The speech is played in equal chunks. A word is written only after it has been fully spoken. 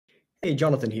Hey,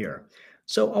 Jonathan here.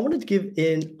 So I wanted to give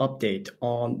an update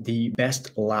on the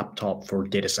best laptop for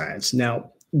data science.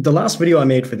 Now, the last video I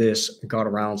made for this got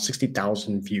around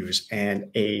 60,000 views and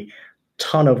a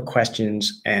ton of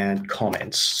questions and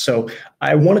comments. So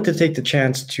I wanted to take the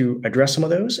chance to address some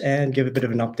of those and give a bit of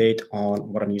an update on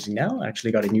what I'm using now. I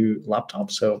actually got a new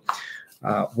laptop, so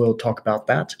we'll talk about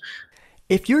that.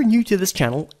 If you're new to this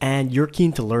channel and you're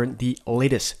keen to learn the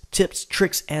latest tips,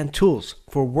 tricks, and tools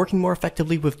for working more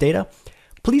effectively with data,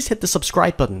 please hit the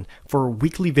subscribe button for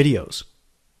weekly videos.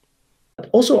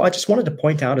 Also, I just wanted to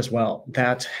point out as well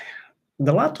that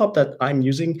the laptop that I'm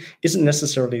using isn't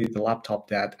necessarily the laptop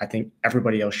that I think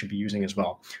everybody else should be using as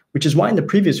well, which is why in the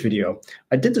previous video,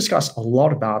 I did discuss a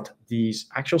lot about these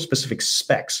actual specific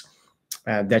specs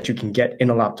that you can get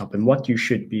in a laptop and what you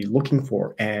should be looking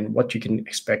for and what you can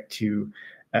expect to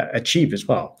achieve as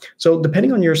well. So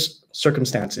depending on your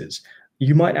circumstances,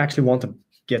 you might actually want to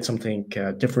get something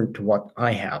different to what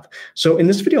I have. So in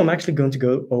this video, I'm actually going to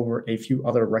go over a few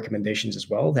other recommendations as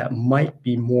well that might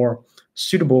be more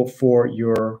suitable for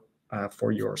your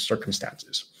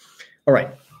circumstances. All right,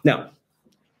 now,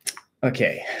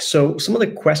 okay, so some of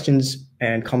the questions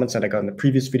and comments that I got in the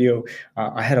previous video,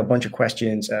 I had a bunch of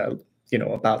questions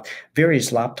about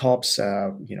various laptops,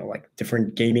 like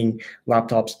different gaming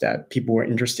laptops that people were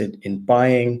interested in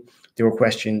buying. There were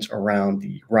questions around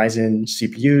the Ryzen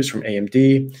CPUs from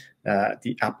AMD,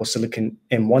 the Apple Silicon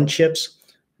M1 chips,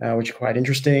 which are quite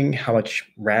interesting, how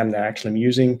much RAM that actually I'm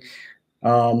using,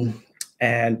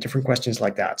 and different questions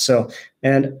like that. So,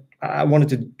 and I wanted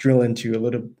to drill into a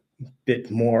little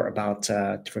bit more about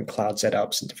different cloud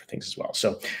setups and different things as well.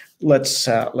 So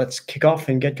let's kick off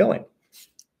and get going.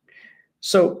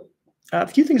 So a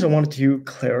few things I wanted to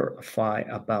clarify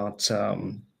about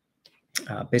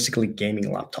basically gaming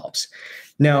laptops.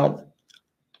 Now,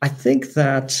 I think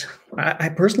that I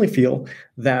personally feel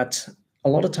that a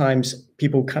lot of times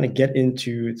people kind of get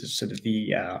into the sort of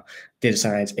the data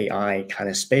science AI kind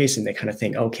of space, and they kind of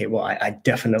think, okay, well, I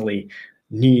definitely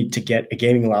need to get a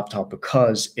gaming laptop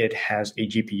because it has a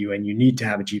GPU, and you need to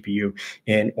have a GPU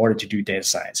in order to do data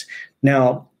science.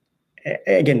 Now,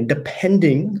 again,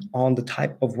 depending on the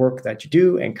type of work that you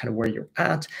do and kind of where you're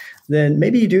at, then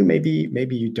maybe you do, maybe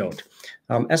you don't.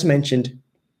 As mentioned,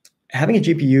 having a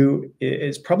GPU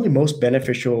is probably most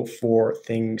beneficial for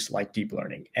things like deep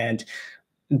learning. And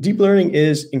deep learning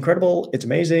is incredible, it's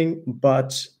amazing,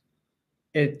 but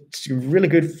it's really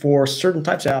good for certain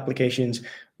types of applications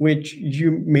which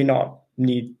you may not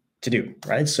need to do,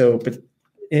 right? So, but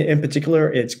in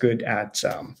particular, it's good at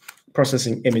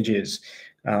processing images.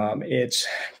 It's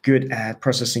good at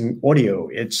processing audio.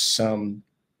 It's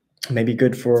maybe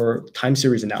good for time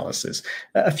series analysis,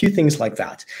 a few things like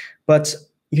that. But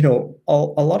a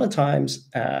lot of times,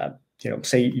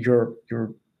 say you're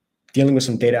dealing with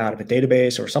some data out of a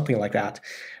database or something like that,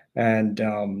 and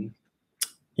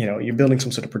you're building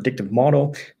some sort of predictive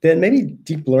model, then maybe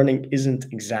deep learning isn't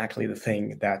exactly the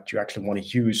thing that you actually want to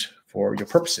use for your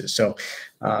purposes. So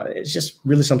it's just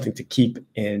really something to keep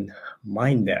in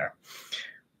mind there.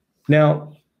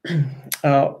 Now,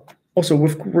 also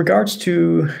with regards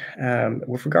to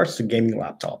gaming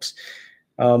laptops,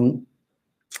 a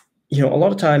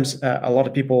lot of times, a lot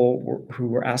of people who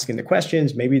were asking the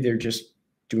questions, maybe they're just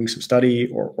doing some study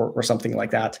or something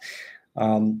like that.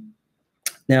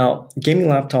 Now, gaming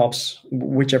laptops,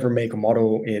 whichever make or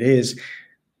model it is,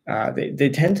 they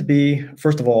tend to be,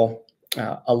 first of all,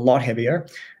 a lot heavier,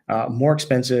 more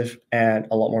expensive, and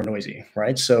a lot more noisy,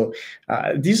 right? So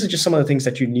these are just some of the things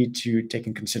that you need to take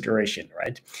in consideration,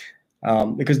 right?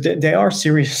 Because they are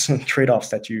serious trade-offs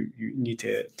that you need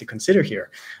to consider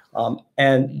here.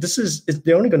 And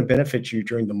they're only going to benefit you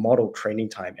during the model training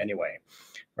time anyway,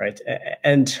 right?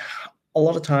 And a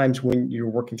lot of times when you're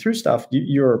working through stuff,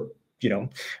 you're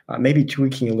maybe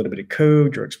tweaking a little bit of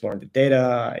code, you're exploring the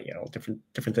data,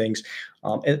 different things.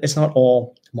 It's not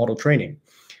all model training.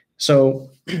 So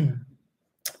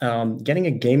getting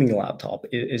a gaming laptop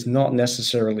is not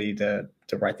necessarily the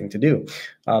right thing to do.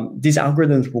 These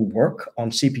algorithms will work on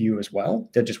CPU as well.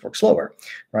 They'll just work slower,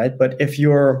 right? But if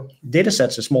your data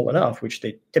sets are small enough, which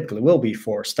they typically will be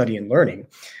for study and learning,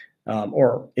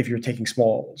 or if you're taking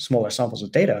smaller samples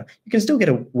of data, you can still get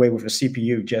away with a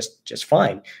CPU just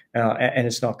fine, and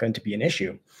it's not going to be an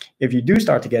issue. If you do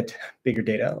start to get bigger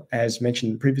data, as mentioned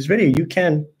in the previous video, you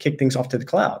can kick things off to the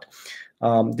cloud.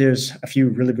 There's a few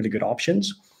really good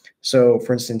options. So,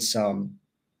 for instance,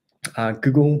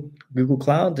 Google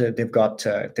Cloud, they've got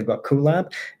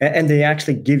Colab, and they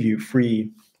actually give you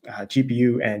free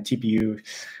GPU and TPU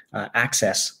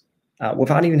access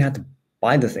without even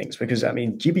buy the things, because I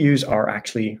mean, GPUs are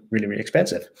actually really, really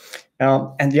expensive.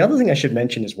 And the other thing I should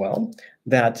mention as well,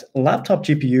 that laptop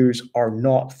GPUs are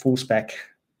not full spec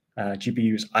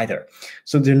GPUs either.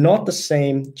 So they're not the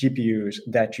same GPUs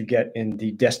that you get in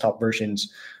the desktop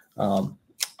versions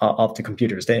of the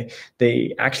computers.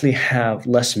 They actually have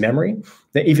less memory.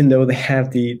 Even though they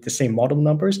have the same model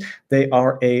numbers, they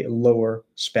are a lower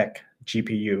spec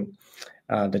GPU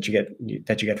that you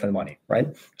get for the money, right?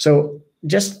 So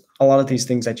just a lot of these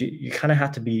things that you kind of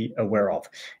have to be aware of.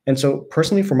 And so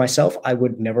personally, for myself, I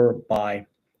would never buy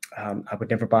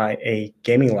a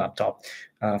gaming laptop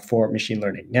for machine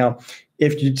learning. Now,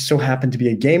 if you so happen to be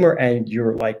a gamer and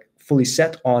you're like fully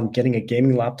set on getting a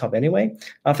gaming laptop anyway,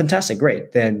 fantastic,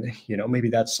 great. Then maybe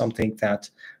that's something that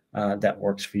that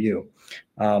works for you.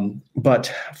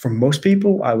 But for most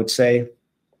people, I would say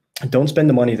don't spend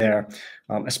the money there,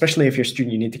 especially if you're a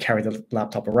student, you need to carry the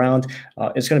laptop around.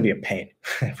 It's going to be a pain,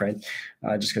 right?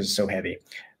 Just because it's so heavy.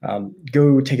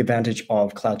 Go take advantage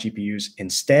of cloud GPUs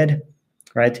instead,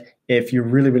 right? If you're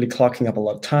really, really clocking up a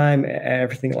lot of time,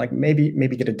 everything, like maybe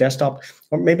get a desktop,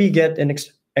 or maybe get an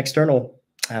external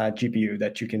GPU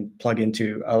that you can plug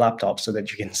into a laptop so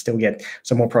that you can still get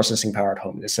some more processing power at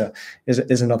home. This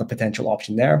is another potential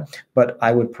option there, but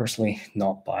I would personally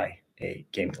not buy a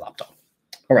gaming laptop.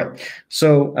 All right,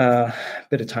 so a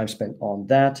bit of time spent on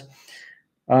that.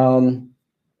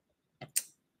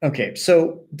 Okay,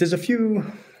 so there's a few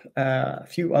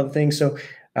other things. So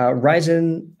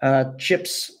Ryzen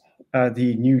chips,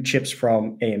 the new chips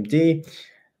from AMD,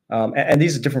 and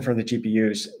these are different from the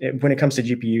GPUs. When it comes to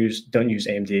GPUs, don't use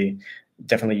AMD.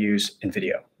 Definitely use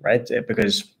NVIDIA, right?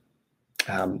 Because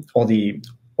all the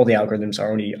algorithms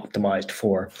are only optimized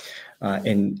for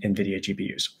in NVIDIA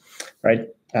GPUs, right?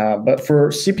 But for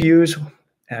CPUs,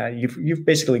 you've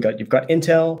basically got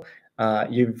Intel,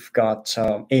 you've got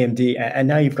AMD, and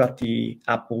now you've got the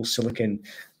Apple Silicon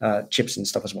chips and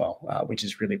stuff as well, which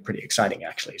is really pretty exciting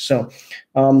actually. So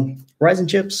Ryzen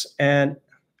chips and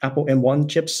Apple M1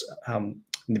 chips,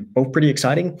 they're both pretty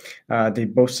exciting. They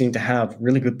both seem to have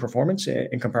really good performance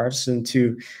in comparison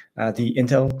to the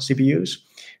Intel CPUs.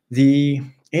 The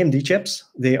AMD chips,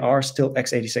 they are still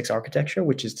x86 architecture,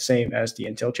 which is the same as the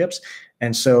Intel chips.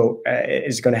 And so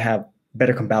it's going to have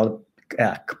better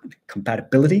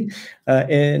compatibility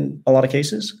in a lot of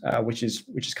cases, which is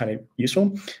kind of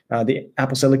useful. The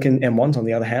Apple Silicon M1s, on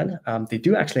the other hand, they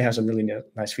do actually have some really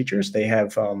nice features. They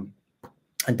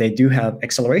do have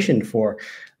acceleration for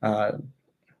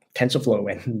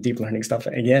TensorFlow and deep learning stuff,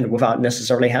 again, without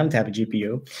necessarily having to have a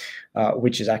GPU,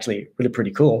 which is actually really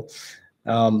pretty cool.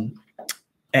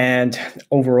 And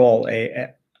overall,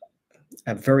 a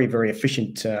very, very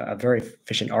efficient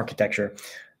architecture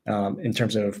in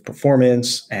terms of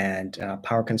performance and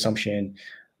power consumption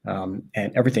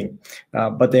and everything.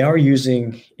 But they are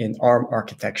using an ARM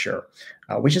architecture,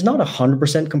 which is not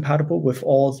 100% compatible with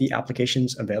all the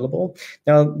applications available.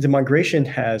 Now, the migration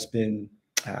has been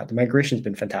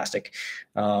fantastic.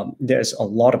 There's a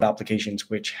lot of applications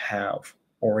which have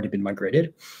already been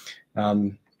migrated.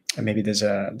 And maybe there's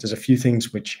a few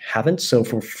things which haven't. So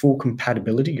for full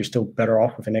compatibility, you're still better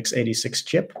off with an x86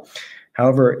 chip.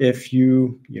 However, if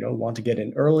you want to get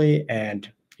in early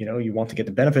and you want to get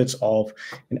the benefits of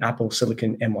an Apple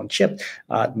Silicon M1 chip,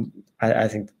 I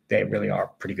think they really are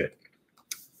pretty good.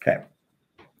 Okay,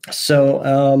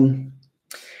 so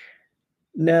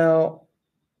now,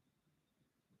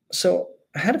 so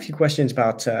I had a few questions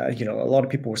about a lot of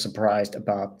people were surprised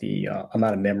about the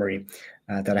amount of memory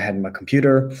that I had in my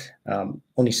computer.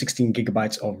 Only 16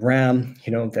 gigabytes of RAM.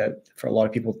 That for a lot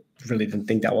of people really didn't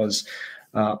think that was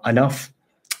enough.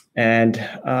 And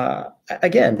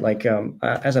again, like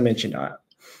as I mentioned,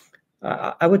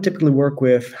 I would typically work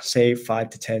with, say, 5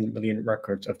 to 10 million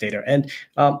records of data. And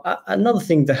another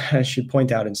thing that I should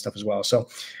point out and stuff as well. So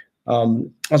I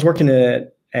was working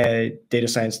at a data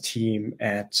science team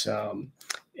at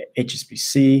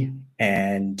HSBC,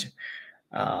 and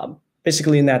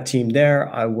basically in that team there,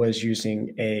 I was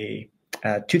using a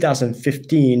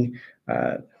 2015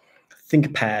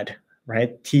 ThinkPad,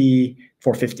 right?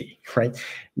 T450, right?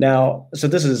 Now, so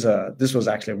this was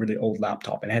actually a really old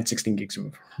laptop, and it had 16 gigs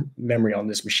of memory on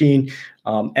this machine.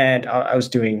 And I was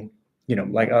doing,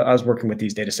 like I was working with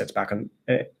these data sets back on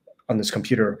this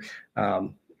computer,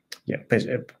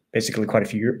 basically quite a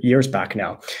few years back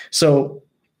now. So,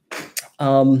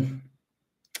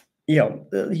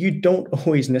 you don't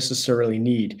always necessarily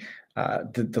need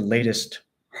the latest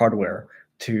hardware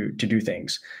to do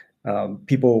things.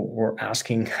 People were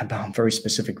asking about very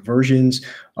specific versions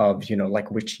of,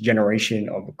 like which generation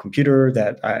of a computer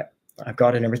that I've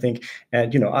got it and everything.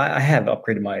 And, I have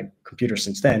upgraded my computer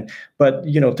since then. But,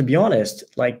 to be honest,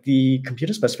 like the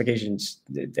computer specifications,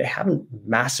 they haven't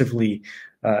massively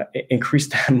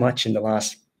increased that much in the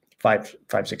last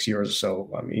 6 years or so.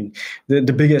 I mean, the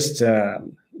biggest,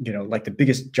 like the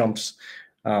biggest jumps,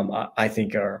 I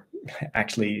think are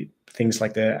actually things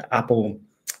like the Apple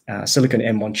Silicon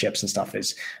M1 chips and stuff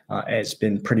has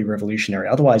been pretty revolutionary.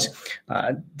 Otherwise,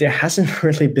 there hasn't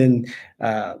really been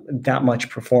that much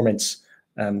performance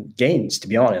gains, to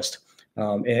be honest,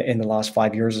 in the last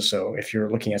 5 years or so. If you're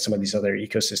looking at some of these other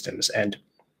ecosystems, and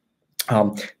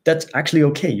that's actually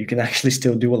okay. You can actually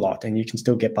still do a lot, and you can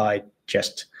still get by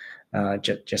just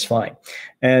fine.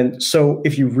 And so,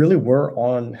 if you really were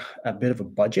on a bit of a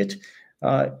budget,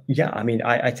 yeah, I mean,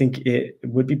 I think it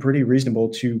would be pretty reasonable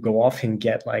to go off and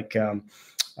get like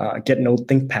get an old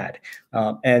ThinkPad.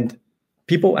 And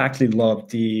people actually love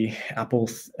the Apple,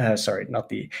 sorry, not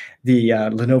the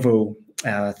Lenovo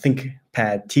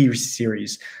ThinkPad T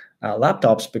series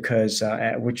laptops, because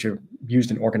which are used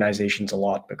in organizations a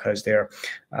lot because they're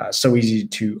so easy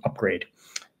to upgrade.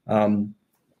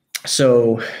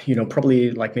 So,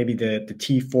 probably like maybe the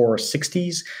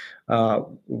T460s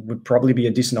would probably be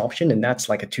a decent option, and that's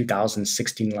like a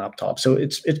 2016 laptop. So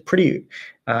it's pretty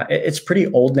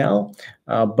old now,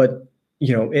 but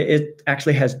it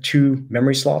actually has 2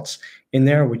 memory slots in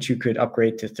there, which you could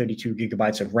upgrade to 32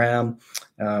 gigabytes of RAM.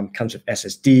 Comes with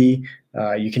SSD.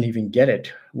 You can even get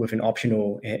it with an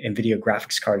optional NVIDIA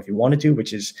graphics card if you wanted to,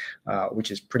 which is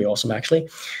pretty awesome actually.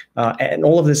 And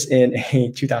all of this in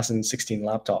a 2016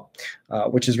 laptop,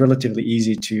 which is relatively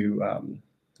easy to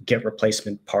get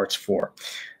replacement parts for.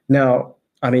 Now,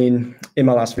 I mean, in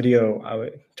my last video,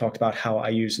 I talked about how I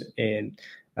use an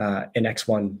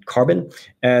X1 Carbon,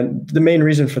 and the main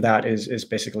reason for that is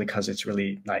basically because it's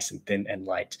really nice and thin and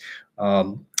light.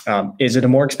 Is it a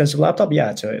more expensive laptop? Yeah,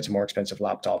 it's a more expensive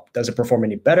laptop. Does it perform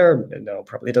any better? No,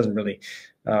 probably it doesn't really.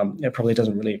 It probably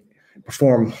doesn't really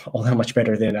perform all that much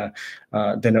better than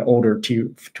an older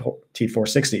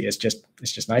T460. It's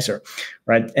just nicer,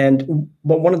 right?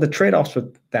 But one of the trade-offs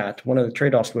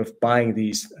with buying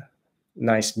these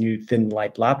nice new thin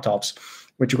light laptops,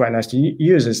 which are quite nice to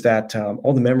use, is that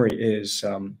all the memory is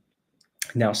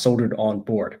now soldered on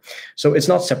board. So it's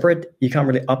not separate. You can't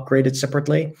really upgrade it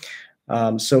separately.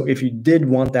 So if you did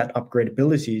want that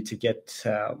upgradability to get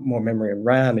more memory and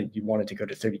RAM, and you wanted to go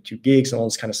to 32 gigs and all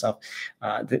this kind of stuff,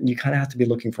 then you kind of have to be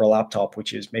looking for a laptop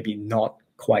which is maybe not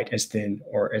quite as thin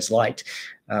or as light,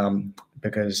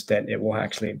 because then it will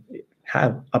actually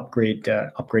have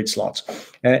upgrade slots.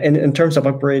 And in terms of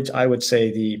upgrades, I would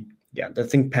say the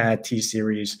ThinkPad T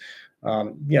series,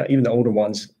 even the older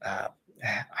ones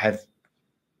have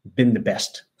been the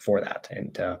best for that,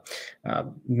 and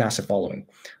massive following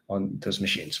on those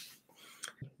machines.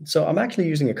 So I'm actually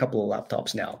using a couple of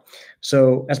laptops now.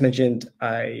 So as mentioned,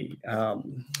 I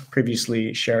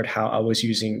previously shared how I was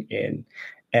using an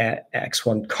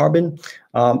X1 Carbon.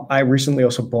 I recently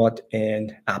also bought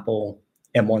an Apple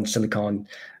M1 Silicon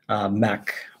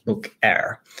MacBook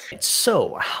Air.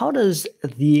 So how does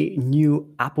the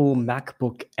new Apple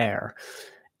MacBook Air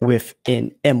with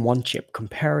an M1 chip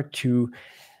compare to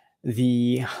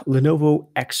the Lenovo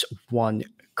X1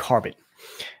 Carbon?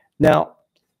 Now,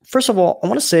 first of all, I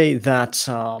want to say that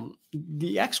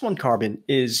the X1 Carbon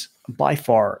is by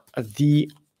far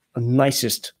the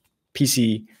nicest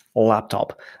PC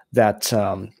laptop that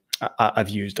I've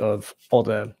used of all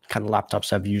the kind of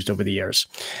laptops I've used over the years.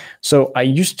 So I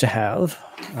used to have,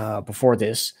 before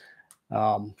this,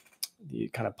 the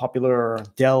kind of popular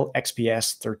Dell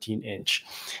XPS 13-inch.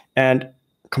 And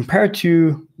compared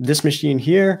to this machine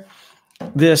here,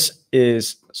 this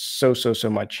is so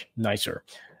much nicer,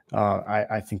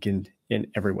 I think in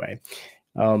every way.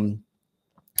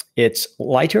 It's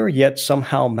lighter, yet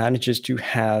somehow manages to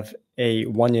have a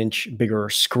 1-inch bigger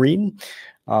screen.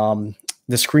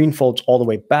 The screen folds all the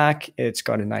way back. It's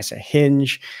got a nicer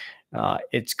hinge.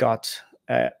 It's got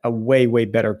a way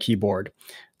better keyboard.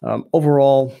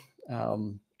 Overall,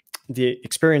 the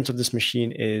experience of this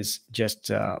machine is just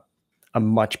a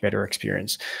much better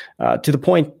experience, to the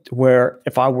point where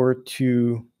if I were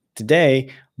to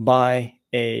today buy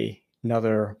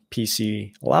another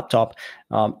PC laptop,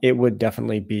 it would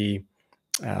definitely be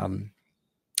a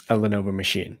Lenovo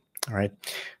machine. All right.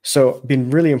 So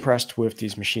been really impressed with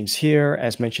these machines here.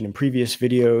 As mentioned in previous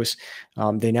videos,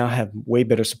 they now have way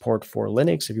better support for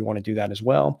Linux if you want to do that as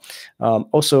well.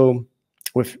 Also,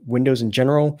 with Windows in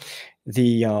general,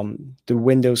 the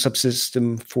Windows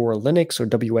subsystem for Linux, or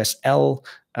WSL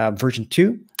version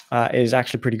 2, is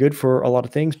actually pretty good for a lot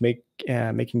of things,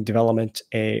 making development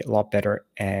a lot better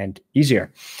and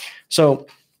easier. So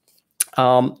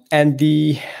And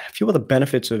the few other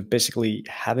benefits of basically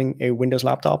having a Windows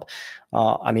laptop.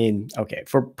 I mean, okay,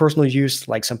 for personal use,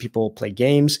 like some people play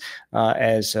games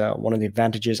as one of the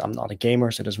advantages. I'm not a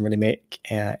gamer, so it doesn't really make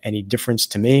any difference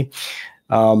to me.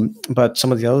 But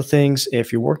some of the other things,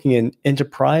 if you're working in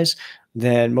enterprise,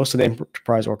 then most of the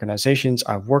enterprise organizations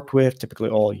I've worked with typically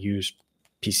all use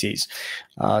PCs.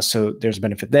 So there's a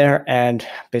benefit there. And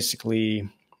basically,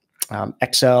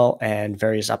 Excel and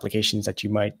various applications that you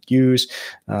might use,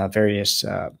 various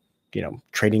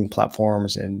trading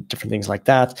platforms and different things like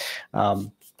that,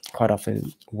 quite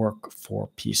often work for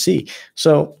PC.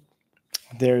 So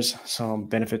there's some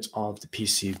benefits of the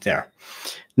PC there.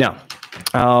 Now,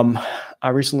 I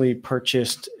recently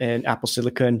purchased an Apple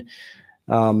Silicon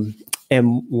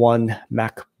M1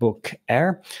 MacBook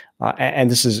Air,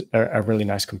 and this is a really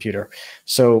nice computer.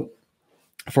 So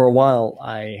for a while,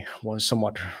 I was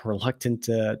somewhat reluctant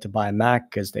to buy a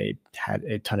Mac because they had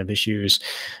a ton of issues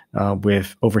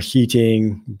with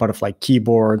overheating, butterfly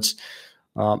keyboards,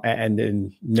 and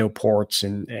then no ports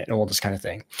and all this kind of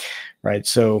thing, right?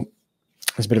 So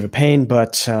it's a bit of a pain,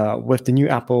 but with the new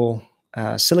Apple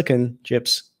Silicon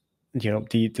chips, the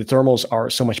thermals are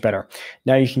so much better.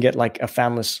 Now you can get like a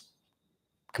fanless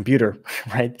computer,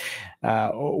 right?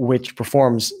 Which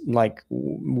performs like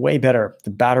way better. The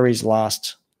batteries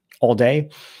last all day,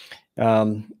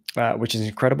 which is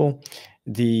incredible.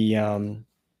 And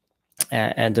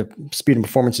the speed and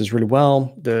performance is really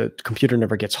well. The computer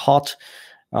never gets hot.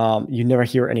 You never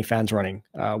hear any fans running,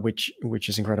 which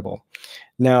is incredible.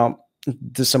 Now,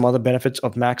 there's some other benefits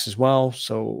of Macs as well.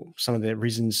 So some of the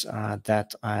reasons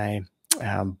that I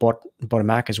bought a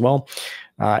Mac as well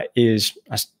is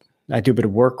I do a bit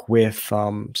of work with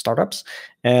startups,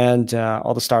 and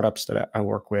all the startups that I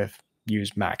work with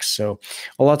use Macs. So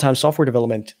a lot of times software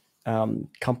development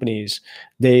companies,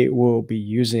 they will be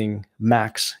using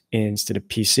Macs instead of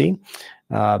PC,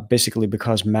 basically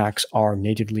because Macs are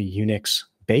natively Unix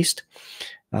based.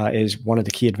 Is one of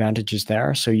the key advantages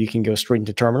there. So you can go straight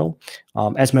into terminal.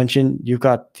 As mentioned, you've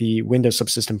got the Windows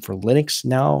subsystem for Linux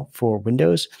now for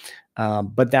Windows,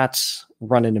 but that's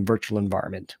run in a virtual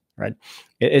environment, right?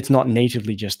 It's not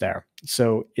natively just there.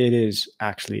 So it is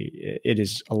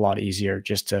a lot easier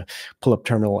just to pull up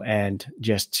terminal and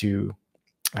just to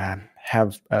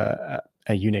have a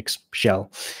Unix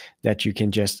shell that you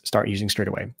can just start using straight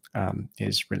away.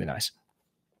 Is really nice.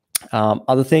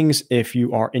 Other things, if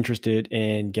you are interested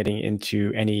in getting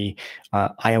into any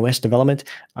iOS development,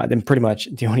 then pretty much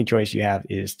the only choice you have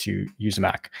is to use a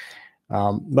Mac.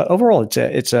 But overall,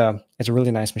 it's a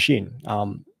really nice machine.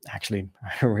 Actually,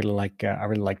 I really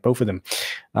like both of them.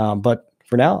 But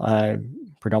for now, I'm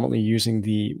predominantly using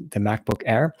the MacBook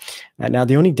Air. Now,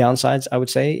 the only downsides I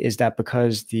would say is that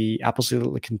because the Apple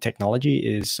Silicon technology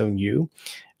is so new,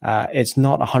 it's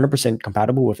not 100%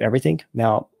 compatible with everything.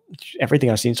 Now, everything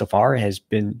I've seen so far has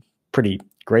been pretty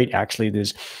great. Actually,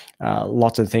 there's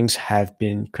lots of things have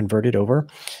been converted over,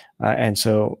 and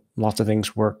so lots of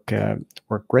things work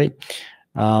great.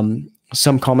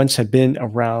 Some comments have been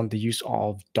around the use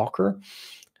of Docker.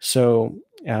 So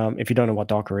if you don't know what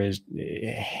Docker is,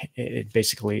 it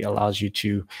basically allows you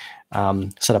to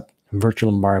set up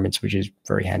virtual environments, which is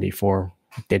very handy for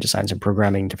data science and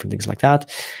programming, different things like that.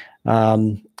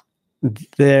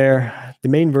 The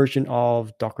main version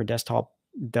of Docker Desktop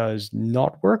does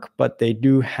not work, but they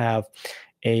do have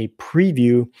a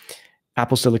preview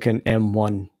Apple Silicon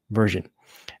M1 version.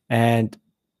 And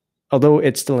although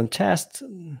it's still in test,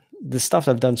 the stuff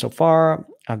I've done so far,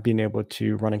 I've been able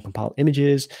to run and compile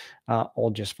images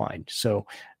all just fine. So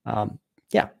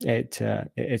yeah,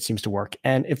 it seems to work.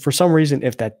 And if for some reason,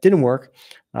 if that didn't work,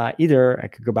 either I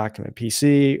could go back to my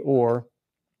PC or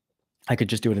I could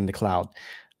just do it in the cloud.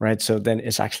 Right, so then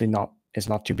it's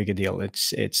not too big a deal.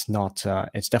 It's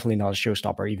definitely not a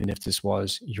showstopper, even if this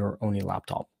was your only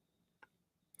laptop.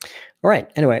 All right.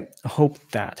 Anyway, I hope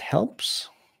that helps.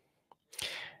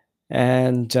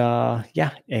 And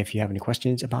yeah, if you have any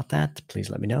questions about that, please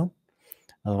let me know.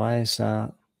 Otherwise,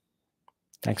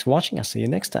 thanks for watching. I'll see you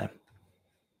next time.